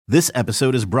This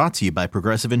episode is brought to you by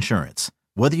Progressive Insurance.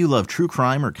 Whether you love true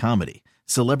crime or comedy,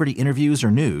 celebrity interviews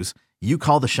or news, you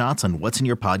call the shots on what's in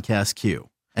your podcast queue.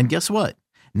 And guess what?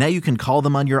 Now you can call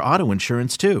them on your auto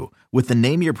insurance too with the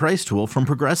Name Your Price tool from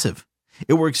Progressive.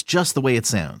 It works just the way it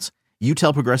sounds. You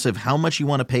tell Progressive how much you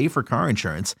want to pay for car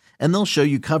insurance, and they'll show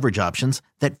you coverage options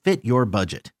that fit your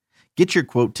budget. Get your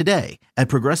quote today at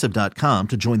Progressive.com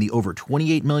to join the over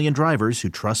 28 million drivers who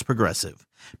trust Progressive.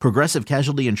 Progressive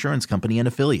Casualty Insurance Company and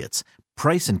Affiliates.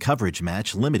 Price and coverage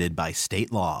match limited by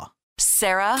state law.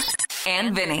 Sarah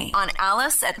and Vinny on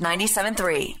Alice at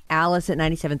 97.3. Alice at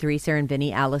 97.3, Sarah and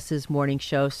Vinny, Alice's morning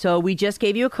show. So we just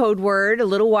gave you a code word a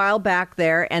little while back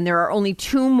there, and there are only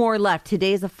 2 more left.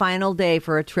 Today is the final day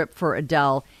for a trip for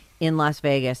Adele in Las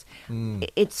Vegas.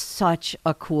 It's such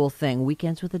a cool thing.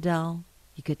 Weekends with Adele.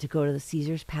 You get to go to the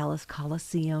Caesars Palace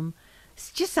Coliseum.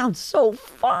 It just sounds so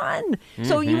fun.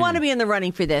 So you want to be in the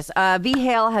running for this. V.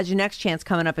 Hale has your next chance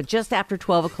coming up at just after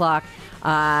 12 o'clock.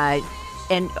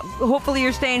 And hopefully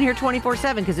you're staying here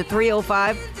 24/7 because at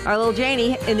 3:05, our little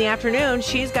Janie in the afternoon,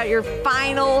 she's got your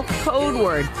final code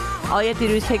word. All you have to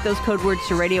do is take those code words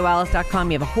to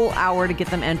radioalice.com. You have a whole hour to get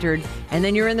them entered, and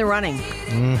then you're in the running.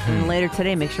 And later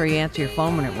today, make sure you answer your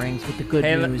phone when it rings with the good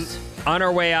news. On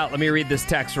our way out, let me read this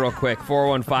text real quick.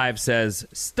 415 says,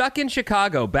 stuck in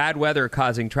Chicago, bad weather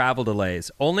causing travel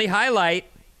delays. Only highlight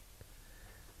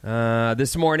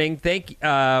this morning. Wait,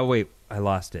 I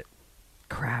lost it.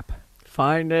 Crap.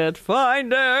 Find it.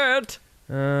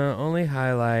 Only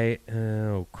highlight.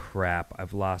 Oh, crap.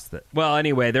 I've lost it. Well,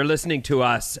 anyway, they're listening to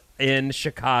us in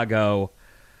Chicago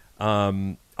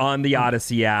on the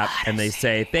Odyssey app, and they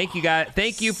say, thank you guys.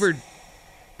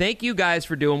 Thank you guys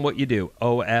for doing what you do.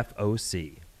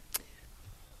 OFOC.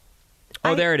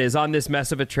 There it is. On this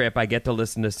mess of a trip, I get to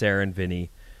listen to Sarah and Vinny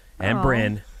and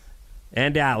Bryn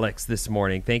and Alex this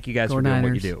morning. Thank you guys for doing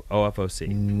what you do. OFOC.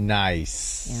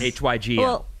 Nice. Yeah. HYGL.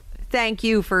 Well, thank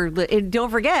you for. And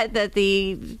don't forget that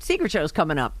the Secret Show is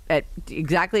coming up at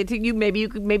exactly. Maybe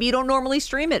you don't normally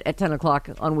stream it at 10 o'clock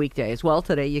on weekdays. Well,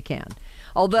 today you can.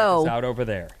 Although, it's out over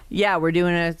there. Yeah, we're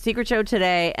doing a Secret Show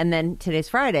today, and then today's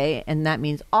Friday, and that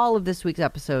means all of this week's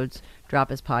episodes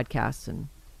drop as podcasts, and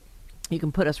you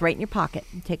can put us right in your pocket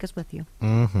and take us with you.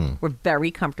 We're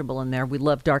very comfortable in there. We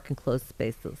love dark and closed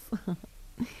spaces.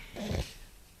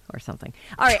 Or something.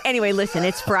 All right. Anyway, listen,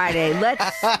 it's Friday.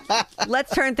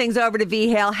 Let's turn things over to V.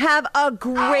 Hale. Have a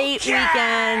great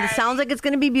weekend. Sounds like it's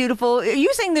going to be beautiful. Are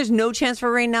you saying there's no chance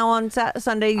for rain now on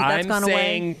Sunday? That's gone away? I'm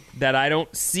saying that I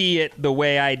don't see it the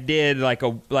way I did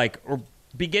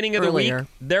beginning of earlier. The week.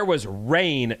 There was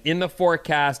rain in the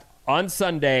forecast on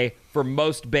Sunday for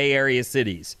most Bay Area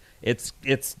cities. It's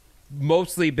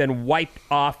mostly been wiped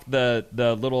off the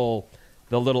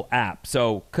little app.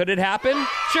 So could it happen?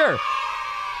 Sure.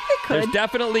 There's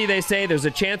definitely, they say, there's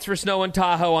a chance for snow in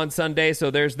Tahoe on Sunday, so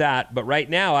there's that. But right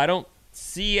now, I don't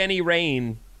see any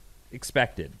rain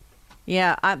expected.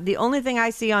 Yeah, the only thing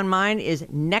I see on mine is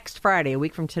next Friday, a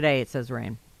week from today, it says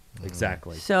rain.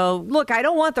 Exactly. So, look, I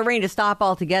don't want the rain to stop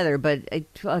altogether, but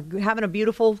having a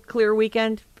beautiful, clear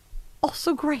weekend,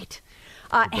 also great.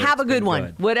 Have a good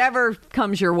one, whatever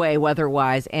comes your way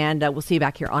weather-wise, and we'll see you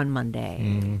back here on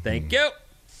Monday. Thank you.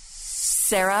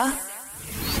 Sarah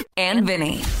and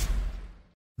Vinny.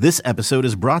 This episode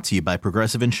is brought to you by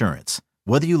Progressive Insurance.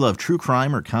 Whether you love true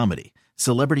crime or comedy,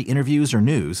 celebrity interviews or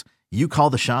news, you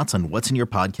call the shots on what's in your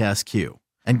podcast queue.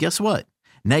 And guess what?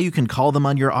 Now you can call them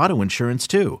on your auto insurance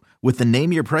too with the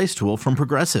Name Your Price tool from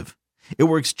Progressive. It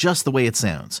works just the way it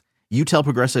sounds. You tell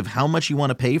Progressive how much you want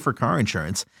to pay for car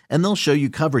insurance, and they'll show you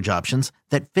coverage options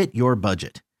that fit your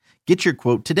budget. Get your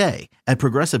quote today at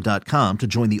Progressive.com to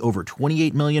join the over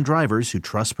 28 million drivers who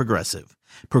trust Progressive.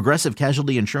 Progressive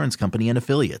Casualty Insurance Company and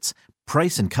Affiliates.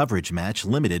 Price and coverage match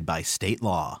limited by state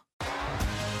law.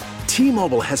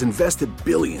 T-Mobile has invested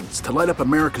billions to light up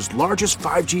America's largest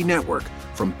 5G network,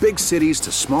 from big cities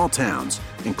to small towns,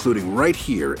 including right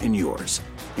here in yours.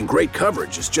 And great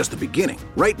coverage is just the beginning.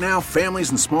 Right now, families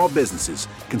and small businesses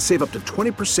can save up to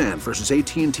 20% versus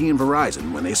AT&T and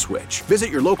Verizon when they switch. Visit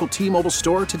your local T-Mobile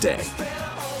store today.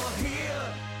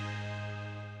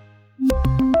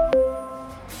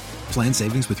 Plan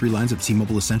savings with 3 lines of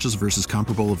T-Mobile Essentials versus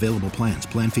comparable available plans.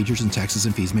 Plan features and taxes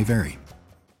and fees may vary.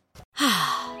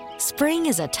 Spring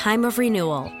is a time of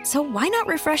renewal, so why not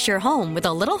refresh your home with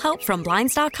a little help from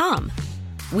Blinds.com?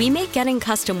 We make getting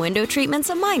custom window treatments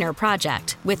a minor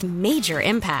project with major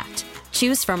impact.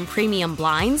 Choose from premium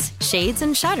blinds, shades,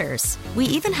 and shutters. We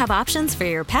even have options for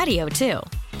your patio, too.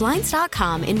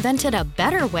 Blinds.com invented a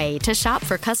better way to shop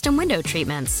for custom window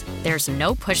treatments. There's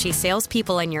no pushy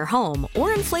salespeople in your home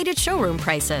or inflated showroom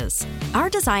prices. Our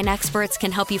design experts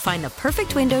can help you find the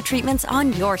perfect window treatments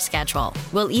on your schedule.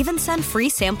 We'll even send free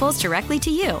samples directly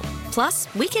to you.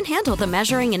 Plus, we can handle the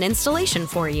measuring and installation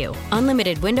for you.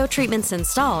 Unlimited window treatments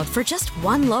installed for just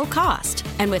one low cost.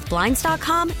 And with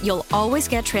Blinds.com, you'll always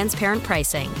get transparent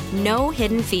pricing. No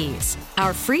hidden fees.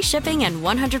 Our free shipping and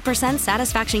 100%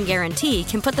 satisfaction guarantee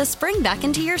can put the spring back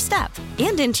into your step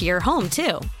and into your home,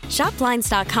 too. Shop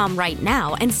Blinds.com right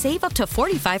now and save up to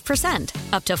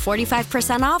 45%. Up to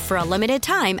 45% off for a limited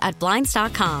time at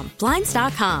Blinds.com.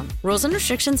 Blinds.com. Rules and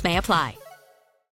restrictions may apply.